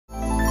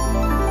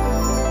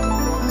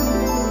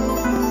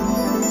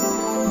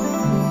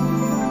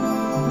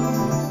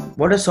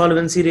What are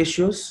solvency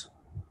ratios?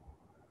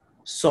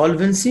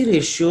 Solvency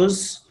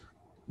ratios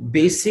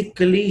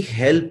basically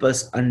help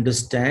us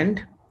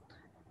understand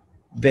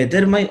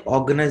whether my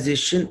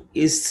organization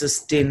is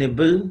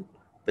sustainable,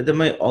 whether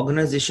my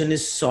organization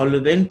is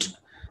solvent,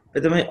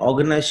 whether my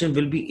organization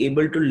will be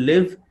able to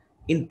live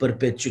in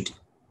perpetuity.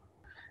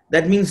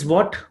 That means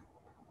what?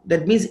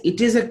 That means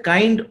it is a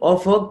kind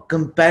of a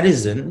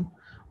comparison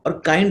or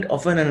kind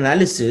of an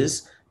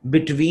analysis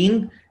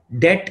between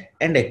debt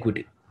and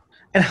equity.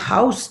 And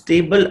how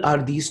stable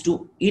are these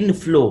two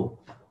inflow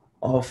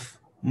of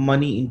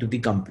money into the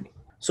company?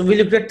 So we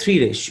looked at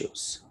three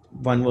ratios.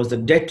 One was the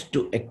debt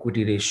to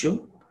equity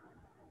ratio,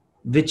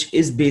 which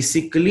is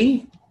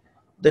basically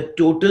the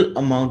total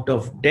amount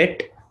of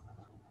debt,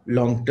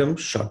 long term,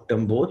 short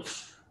term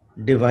both,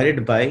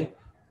 divided by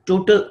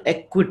total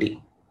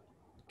equity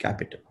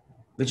capital,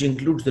 which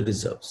includes the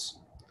reserves.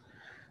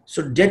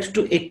 So debt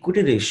to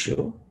equity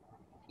ratio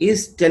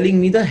is telling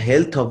me the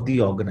health of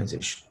the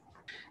organization.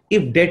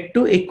 If debt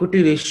to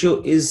equity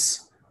ratio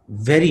is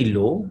very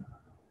low,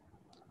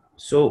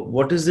 so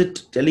what is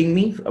it telling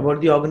me about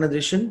the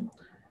organization?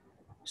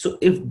 So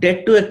if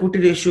debt to equity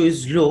ratio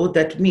is low,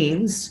 that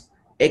means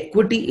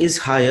equity is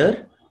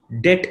higher,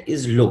 debt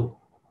is low,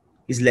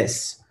 is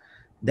less.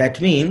 That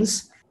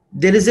means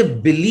there is a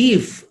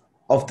belief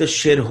of the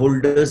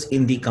shareholders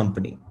in the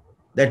company.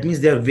 That means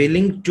they are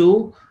willing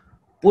to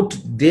put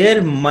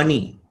their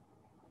money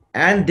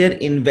and their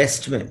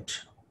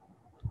investment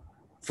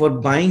for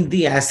buying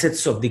the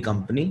assets of the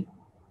company,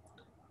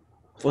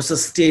 for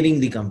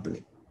sustaining the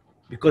company,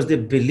 because they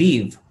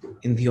believe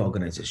in the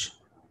organization.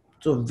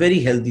 So very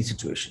healthy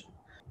situation.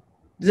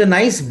 There's a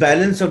nice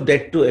balance of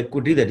debt to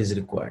equity that is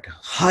required.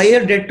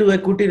 Higher debt to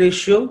equity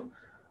ratio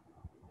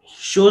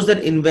shows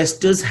that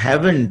investors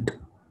haven't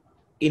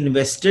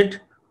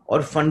invested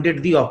or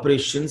funded the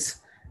operations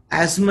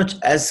as much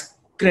as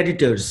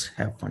creditors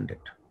have funded.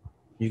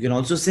 You can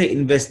also say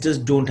investors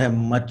don't have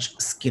much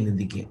skin in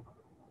the game.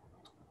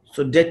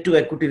 So debt to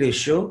equity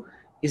ratio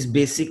is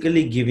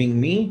basically giving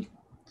me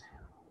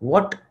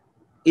what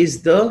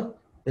is the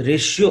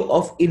ratio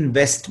of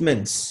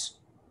investments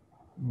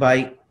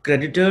by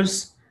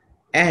creditors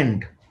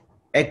and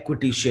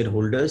equity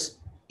shareholders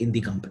in the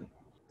company.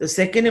 The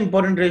second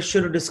important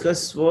ratio to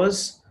discuss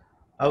was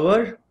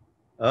our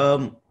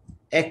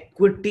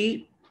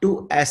equity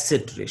to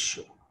asset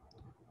ratio.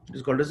 It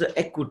is called as the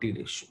equity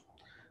ratio.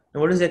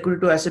 Now, what is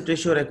equity to asset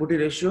ratio or equity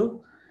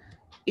ratio?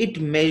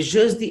 It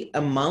measures the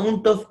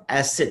amount of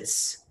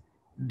assets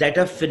that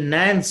are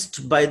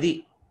financed by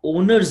the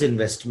owner's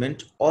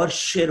investment or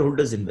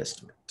shareholder's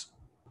investment.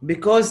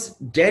 Because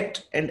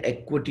debt and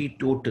equity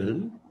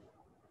total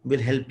will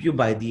help you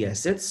buy the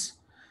assets.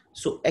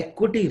 So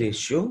equity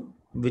ratio,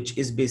 which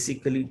is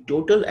basically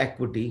total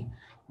equity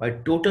by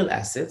total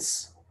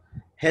assets,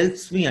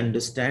 helps me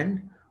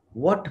understand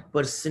what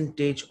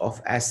percentage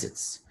of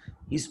assets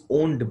is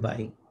owned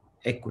by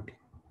equity.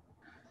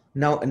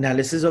 Now,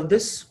 analysis of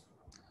this.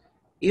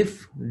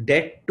 If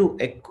equity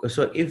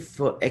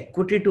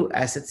to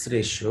assets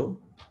ratio,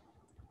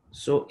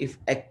 so if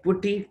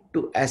equity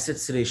to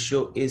assets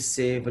ratio is,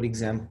 say, for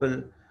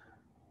example,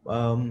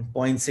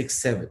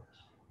 0.67.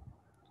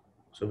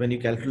 So when you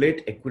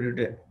calculate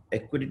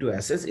equity to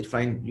assets, you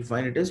find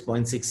it as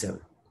 0.67.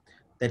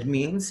 That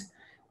means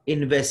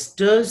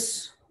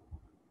investors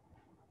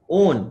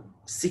own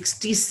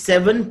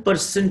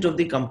 67% of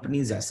the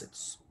company's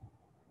assets,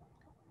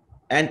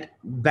 and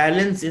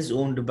balance is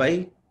owned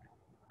by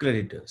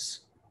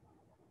creditors.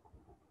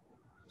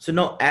 So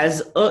now,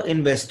 as an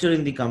investor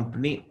in the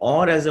company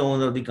or as an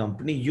owner of the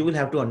company, you will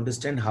have to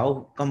understand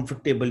how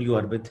comfortable you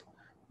are with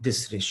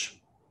this ratio.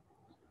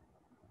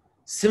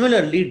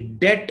 Similarly,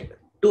 debt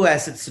to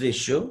assets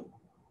ratio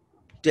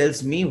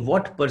tells me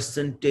what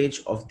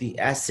percentage of the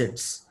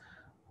assets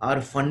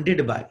are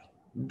funded by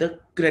the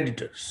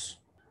creditors.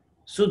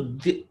 So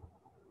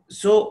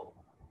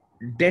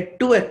debt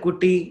to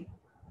equity,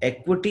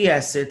 equity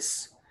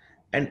assets,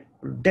 and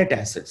debt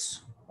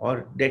assets,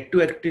 or debt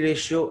to equity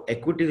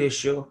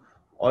ratio,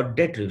 or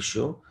debt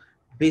ratio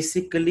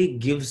basically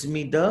gives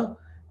me the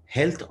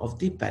health of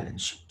the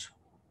balance sheet.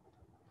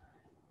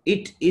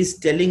 It is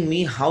telling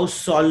me how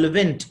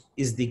solvent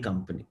is the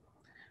company,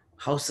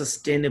 how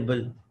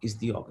sustainable is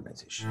the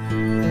organization.